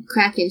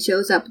Kraken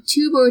shows up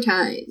 2 more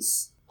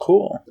times.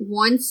 Cool.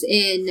 Once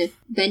in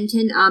Ben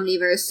 10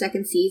 Omniverse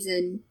second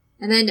season,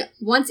 and then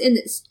once in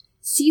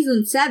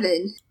season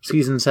 7.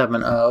 Season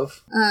 7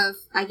 of?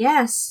 I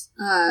guess,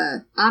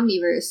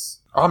 Omniverse.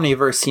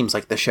 Omniverse seems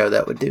like the show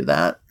that would do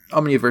that.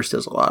 Omniverse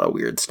does a lot of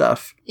weird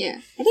stuff. Yeah.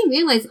 I didn't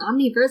realize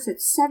Omniverse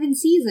had 7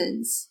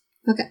 seasons.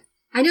 Okay.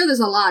 I know there's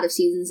a lot of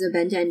seasons of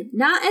Ben 10.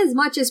 Not as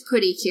much as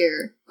Pretty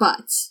Cure,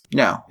 but...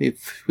 No,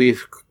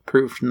 we've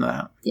proven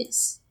that.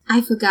 Yes.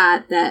 I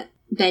forgot that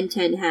Ben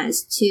 10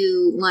 has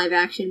 2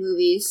 live-action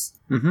movies.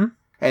 Mm-hmm.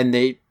 And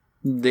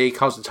they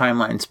caused a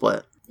timeline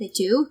split. They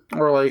do?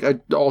 Or like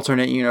an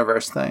alternate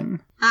universe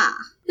thing. Ah,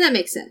 that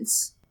makes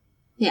sense.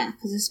 Yeah,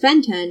 because it's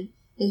Ben 10.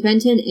 There's Ben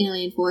 10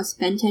 Alien Force,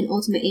 Ben 10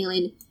 Ultimate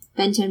Alien,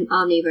 Ben 10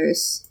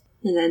 Omniverse,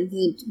 and then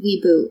the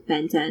reboot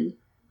Ben 10.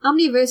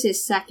 Omniverse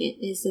is second.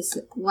 Is this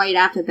right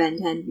after Ben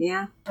 10?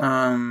 Yeah.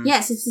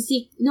 Yes, it's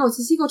the it's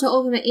a sequel to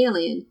Ultimate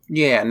Alien.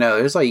 Yeah, no,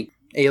 there's like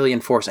Alien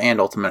Force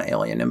and Ultimate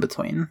Alien in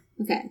between.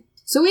 Okay,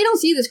 so we don't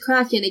see this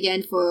Kraken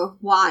again for a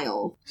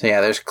while. So yeah,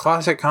 there's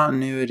classic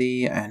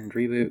continuity and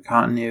reboot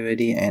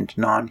continuity and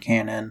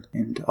non-canon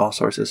and all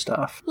sorts of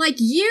stuff. Like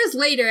years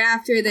later,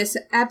 after this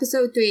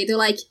episode 3, they're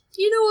like,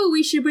 "Do you know what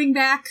we should bring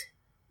back?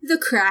 The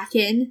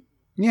Kraken."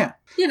 Yeah.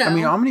 You know. I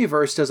mean,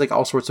 Omniverse does like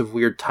all sorts of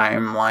weird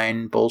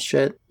timeline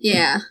bullshit.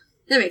 Yeah,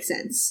 that makes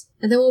sense.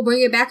 And then we'll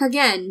bring it back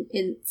again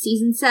in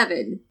season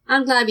 7.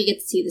 I'm glad we get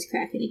to see this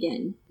Kraken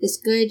again. This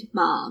good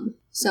mom.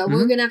 So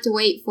we're gonna have to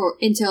wait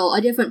until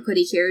a different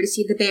Pretty Cure to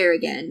see the bear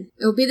again.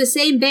 It'll be the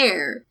same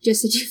bear,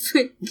 just a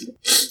different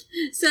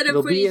set of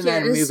It'll Pretty be in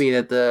Cures. that movie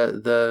that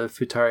the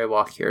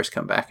Futariwa Cures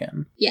come back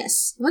in.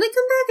 Yes. Well, they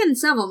come back in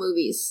several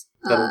movies.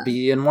 That'll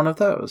be in one of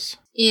those.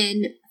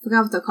 I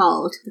forgot what they're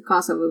called. The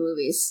crossover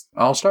movies.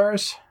 All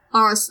Stars?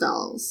 All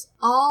Stars.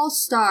 All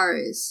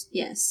Stars.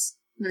 Yes.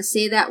 I'm gonna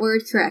say that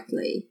word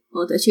correctly.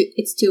 Well,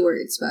 it's 2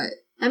 words, but...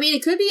 I mean,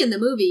 it could be in the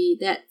movie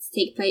that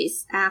take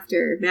place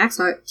after Max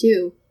Heart,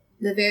 too.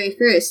 The very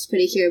first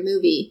Pretty Cure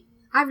movie.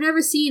 I've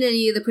never seen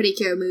any of the Pretty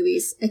Cure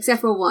movies,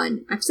 except for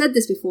one. I've said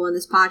this before on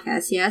this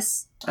podcast,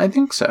 yes? I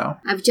think so.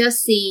 I've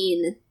just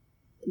seen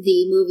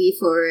the movie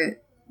for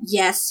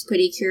Yes,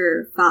 Pretty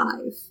Cure 5.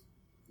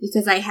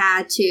 Because I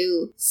had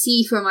to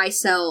see for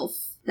myself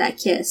that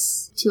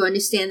kiss to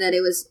understand that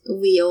it was a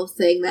real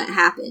thing that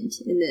happened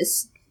in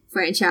this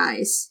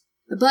franchise.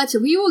 But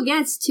we will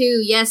get to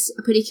Yes,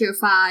 Pretty Cure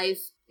 5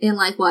 in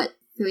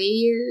 3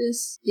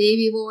 years?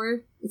 Maybe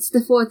more? It's the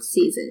 4th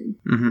season.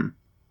 Mm-hmm.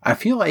 I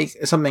feel like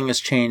something has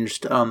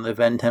changed on the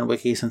Ben 10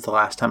 wiki since the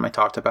last time I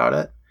talked about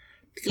it.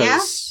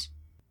 Because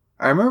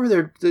I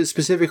remember there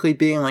specifically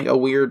being a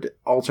weird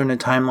alternate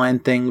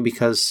timeline thing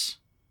because...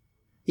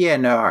 Yeah,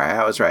 no, alright,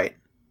 I was right.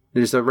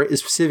 There's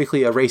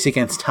specifically a Race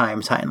Against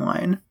Time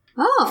timeline.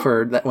 Oh.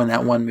 For when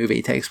that one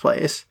movie takes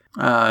place.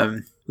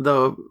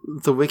 Though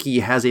the wiki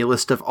has a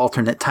list of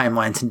alternate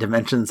timelines and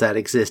dimensions that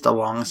exist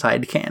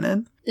alongside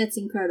canon. That's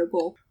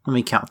incredible. Let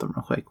me count them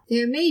real quick.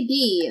 There may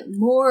be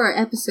more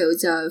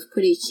episodes of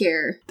Pretty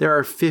Cure. There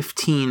are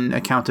 15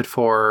 accounted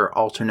for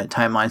alternate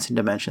timelines and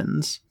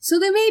dimensions. So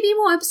there may be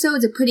more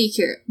episodes of Pretty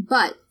Cure,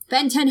 but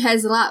Ben 10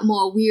 has a lot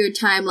more weird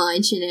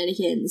timeline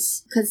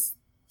shenanigans. Because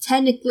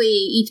technically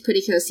each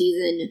Pretty Cure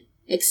season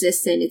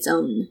exists in its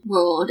own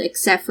world,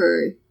 except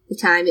for the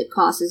time it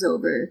crosses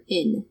over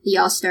in the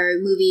All-Star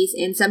movies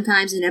and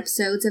sometimes in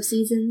episodes of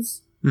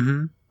seasons.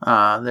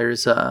 Mm-hmm.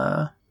 There's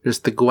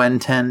the Gwen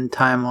 10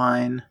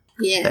 timeline.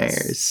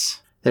 Yes.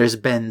 There's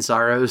Ben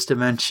Zaro's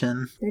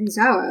dimension. Ben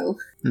Zaro?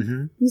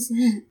 Mm-hmm. Who's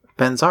that?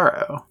 Ben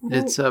Zaro.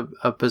 It's a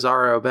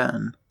Bizarro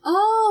Ben.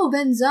 Oh,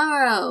 Ben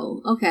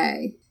Zaro.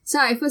 Okay.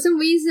 Sorry, for some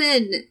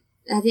reason,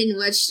 I didn't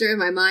register in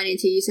my mind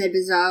until you said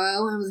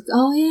Bizarro. I was like,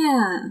 oh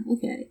yeah,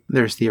 okay.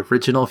 There's the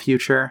original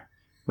future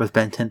with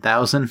Ben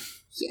 10,000.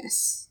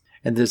 Yes.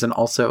 And there's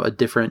also a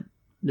different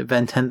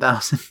Ben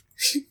 10,000.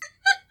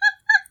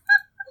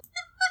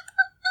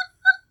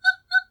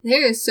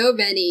 There are so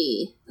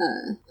many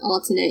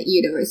alternate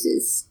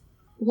universes.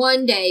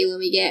 One day, when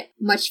we get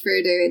much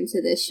further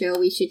into this show,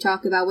 we should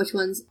talk about which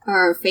ones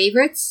are our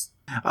favorites.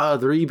 The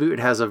reboot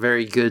has a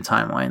very good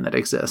timeline that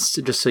exists,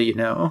 just so you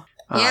know.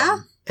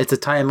 Yeah? It's a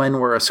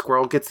timeline where a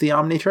squirrel gets the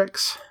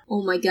Omnitrix.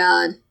 Oh my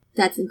god.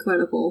 That's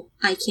incredible.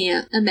 I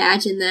can't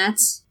imagine that.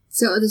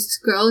 So the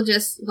squirrel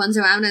just runs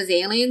around as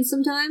aliens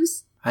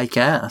sometimes? I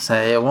guess.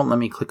 It won't let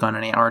me click on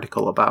any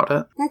article about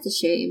it. That's a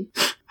shame.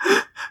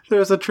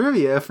 There's a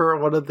trivia for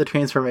one of the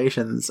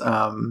transformations.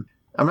 I'm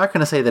not going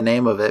to say the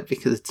name of it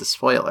because it's a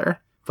spoiler.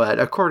 But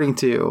according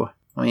to...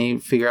 Let me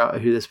figure out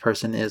who this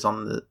person is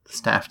on the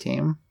staff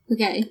team.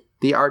 Okay.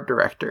 The art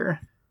director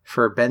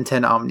for Ben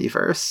 10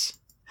 Omniverse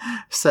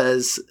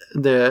says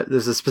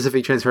there's a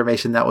specific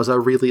transformation that was a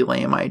really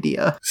lame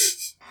idea.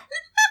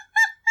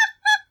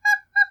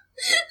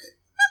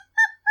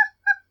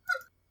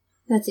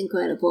 That's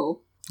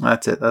incredible.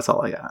 That's it. That's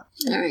all I got.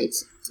 Alright.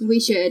 We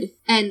should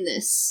end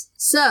this.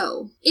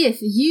 So, if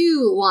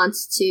you want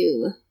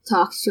to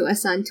talk to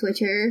us on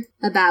Twitter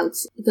about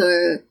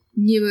the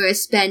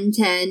numerous Ben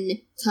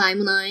 10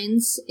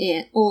 timelines,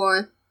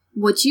 or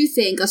what you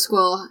think a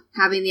squirrel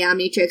having the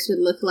Omnitrix would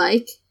look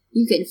like,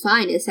 you can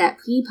find us at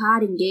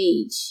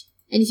PrePodEngage.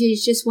 And if you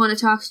just want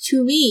to talk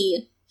to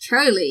me,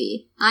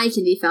 Charlie, I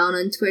can be found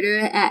on Twitter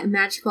at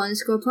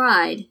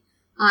magical_pride.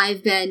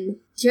 I've been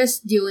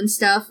just doing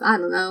stuff, I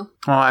don't know.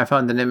 Oh, I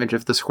found an image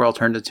of the squirrel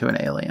turned into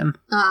an alien.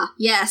 Ah,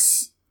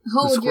 yes.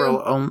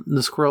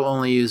 The squirrel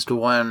only used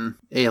one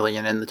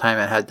alien in the time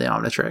it had the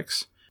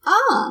Omnitrix.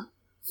 Ah,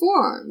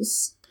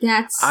 forms.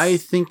 I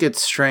think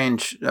it's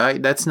strange.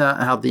 That's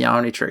not how the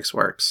Omnitrix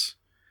works.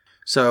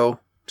 So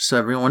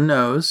everyone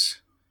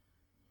knows,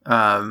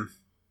 in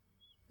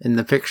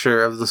the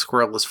picture of the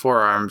squirrel with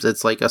 4 arms,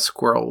 it's like a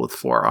squirrel with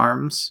 4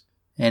 arms,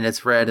 and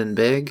it's red and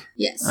big.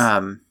 Yes.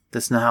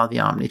 That's not how the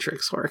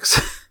Omnitrix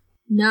works.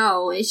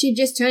 No, it should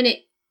just turn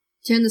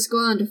the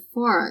squirrel into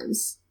 4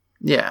 arms.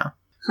 Yeah.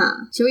 Huh.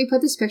 Should we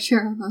put this picture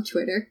on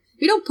Twitter?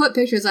 We don't put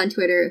pictures on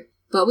Twitter,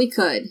 but we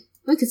could.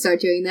 We could start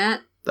doing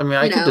that. I mean,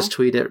 I could just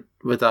tweet it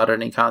without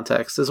any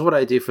context. This is what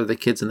I do for the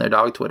kids and their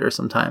dog Twitter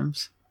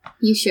sometimes.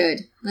 You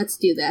should. Let's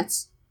do that.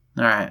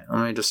 Alright,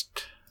 let me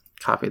just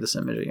copy this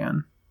image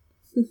again.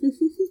 I feel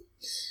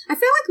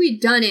like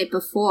we've done it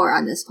before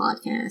on this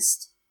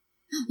podcast.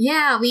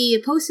 Yeah,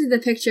 we posted the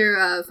picture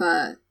of,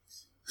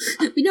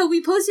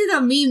 we posted a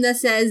meme that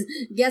says,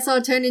 "Guess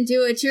I'll turn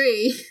into a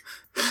tree."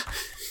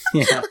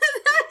 Yeah.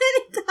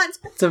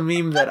 It's a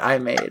meme that I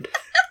made.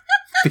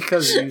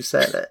 Because you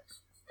said it.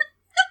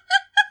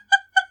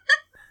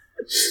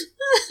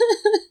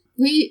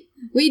 We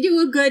do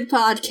a good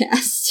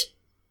podcast.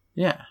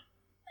 Yeah.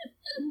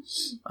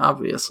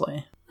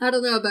 Obviously. I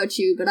don't know about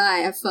you, but I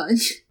have fun.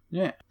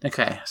 Yeah.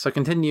 Okay, so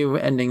continue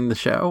ending the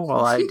show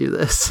while I do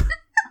this.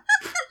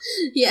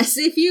 Yes,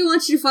 if you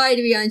want to find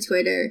me on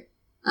Twitter,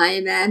 I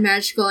am at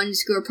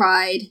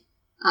magical_pride.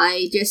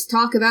 I just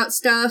talk about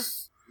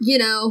stuff. I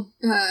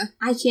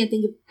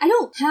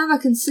don't have a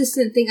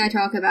consistent thing I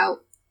talk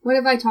about. What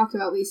have I talked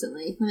about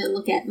recently? Let me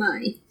look at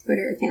my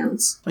Twitter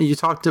accounts. You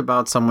talked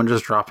about someone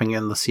just dropping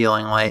in the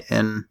ceiling light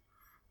in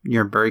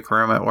your break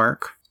room at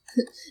work.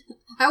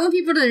 I want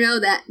people to know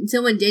that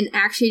someone didn't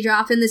actually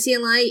drop in the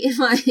Cianlight in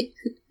my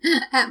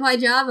at my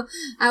job.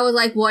 I was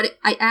like,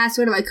 I asked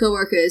one of my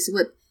coworkers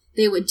what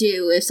they would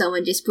do if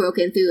someone just broke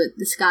in through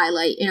the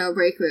skylight in our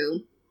break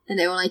room. And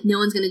they were like, no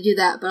one's gonna do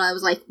that. But I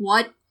was like,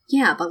 what?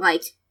 Yeah, but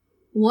like,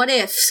 what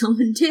if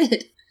someone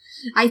did?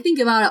 I think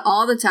about it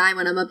all the time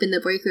when I'm up in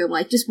the break room.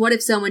 Like, just what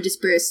if someone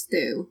just burst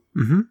through?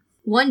 Mm-hmm.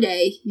 One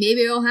day,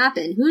 maybe it'll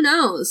happen. Who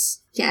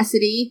knows?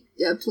 Cassidy,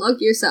 plug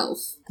yourself.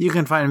 You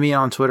can find me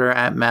on Twitter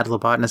at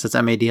madlobotanist. It's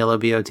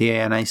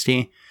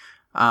MADLOBOTANIST.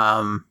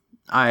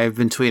 I've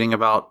been tweeting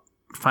about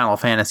Final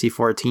Fantasy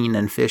XIV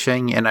and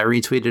fishing, and I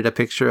retweeted a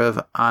picture of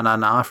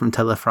Anana from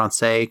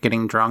Telefrancais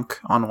getting drunk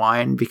on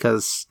wine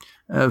because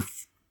of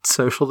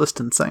social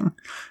distancing.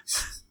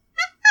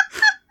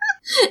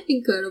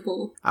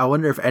 Incredible. I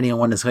wonder if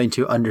anyone is going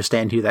to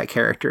understand who that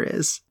character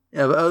is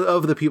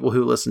of the people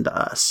who listen to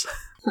us.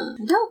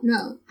 I don't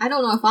know. I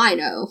don't know if I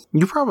know.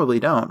 You probably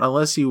don't,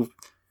 unless you,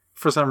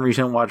 for some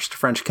reason, watched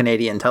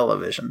French-Canadian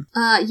television.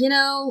 I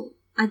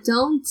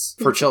don't.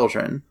 For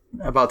children,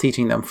 about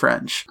teaching them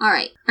French.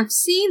 Alright, I've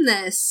seen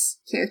this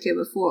character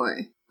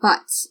before,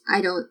 but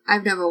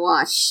I've never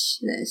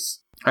watched this.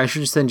 I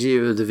should send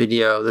you the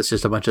video that's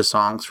just a bunch of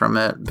songs from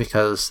it,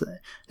 because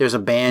there's a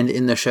band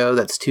in the show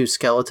that's two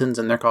skeletons,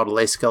 and they're called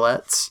Les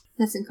Skelettes.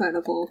 That's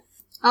incredible.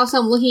 Also,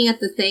 I'm looking at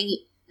the thing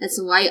that's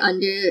right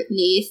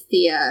underneath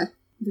the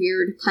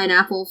weird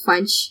pineapple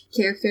French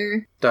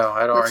character. Oh,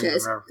 I don't already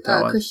remember what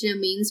that was.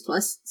 Christian Means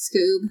plus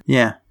Scoob.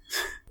 Yeah.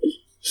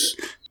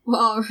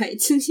 Well, alright.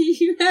 Do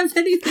you have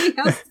anything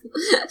else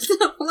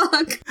to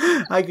plug?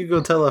 I could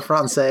go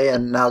Telefrancais,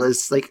 and now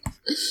there's, like,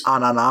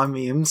 Anana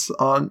memes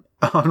on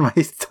my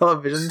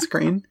television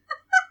screen.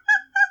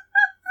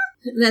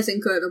 That's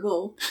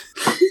incredible.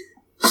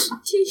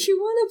 Do you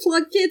want to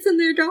plug Kids and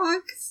Their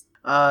Dogs?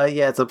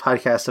 Yeah, it's a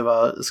podcast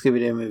about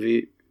Scooby-Doo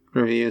movie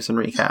reviews and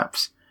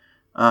recaps.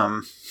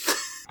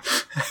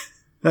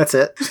 That's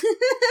it.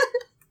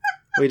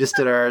 We just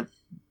did our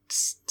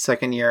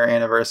second year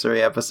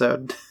anniversary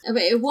episode.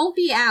 But it won't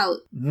be out.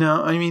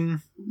 No, I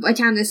mean... by the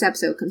time this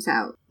episode comes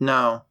out.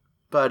 No,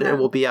 but it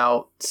will be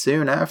out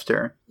soon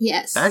after.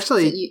 Yes.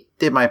 Actually,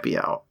 it might be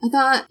out. I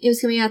thought it was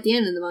coming out at the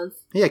end of the month.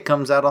 Yeah, it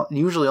comes out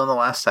usually on the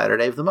last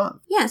Saturday of the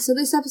month. Yeah, so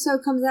this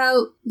episode comes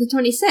out the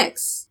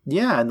 26th.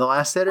 Yeah, and the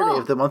last Saturday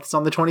of the month is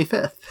on the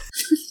 25th.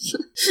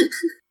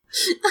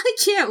 I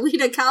can't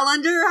read a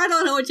calendar. I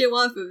don't know what you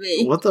want from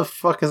me. What the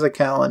fuck is a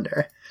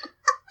calendar?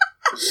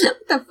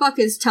 What the fuck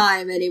is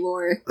time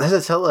anymore? There's a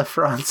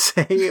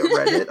Telefrancais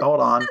Reddit. Hold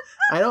on.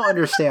 I don't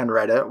understand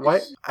Reddit. Why?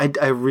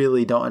 I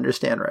really don't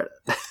understand Reddit.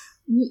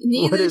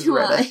 Neither do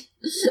I.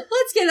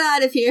 Let's get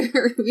out of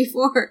here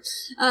before.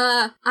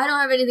 I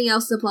don't have anything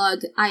else to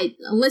plug. I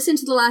listened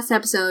to the last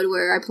episode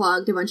where I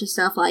plugged a bunch of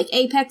stuff like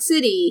Apex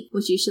City,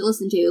 which you should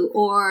listen to,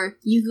 or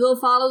you can go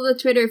follow the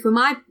Twitter for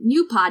my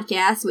new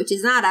podcast, which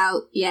is not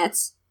out yet.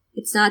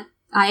 It's not,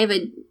 I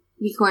haven't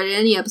recorded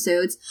any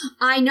episodes.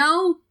 I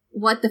know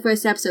what the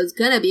first episode's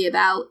gonna be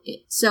about,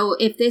 so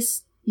if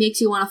this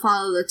makes you want to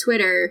follow the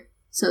Twitter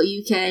so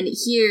you can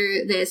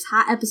hear this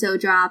hot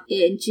episode drop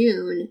in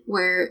June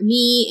where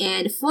me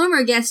and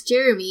former guest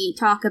Jeremy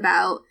talk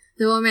about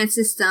the romance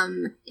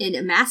system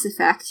in Mass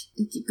Effect,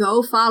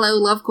 go follow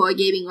Lovecore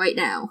Gaming right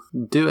now.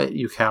 Do it,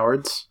 you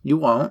cowards. You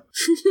won't.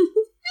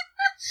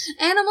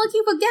 And I'm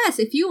looking for guests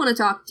if you want to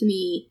talk to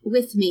me,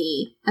 with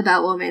me,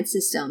 about romance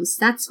systems.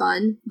 That's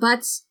fun.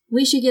 But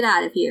we should get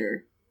out of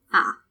here.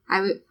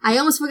 I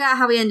almost forgot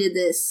how we ended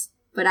this,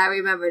 but I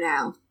remember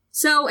now.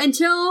 So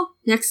until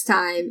next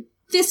time,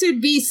 this would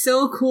be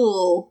so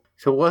cool.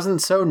 If it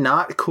wasn't so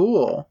not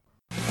cool.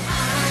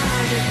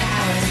 I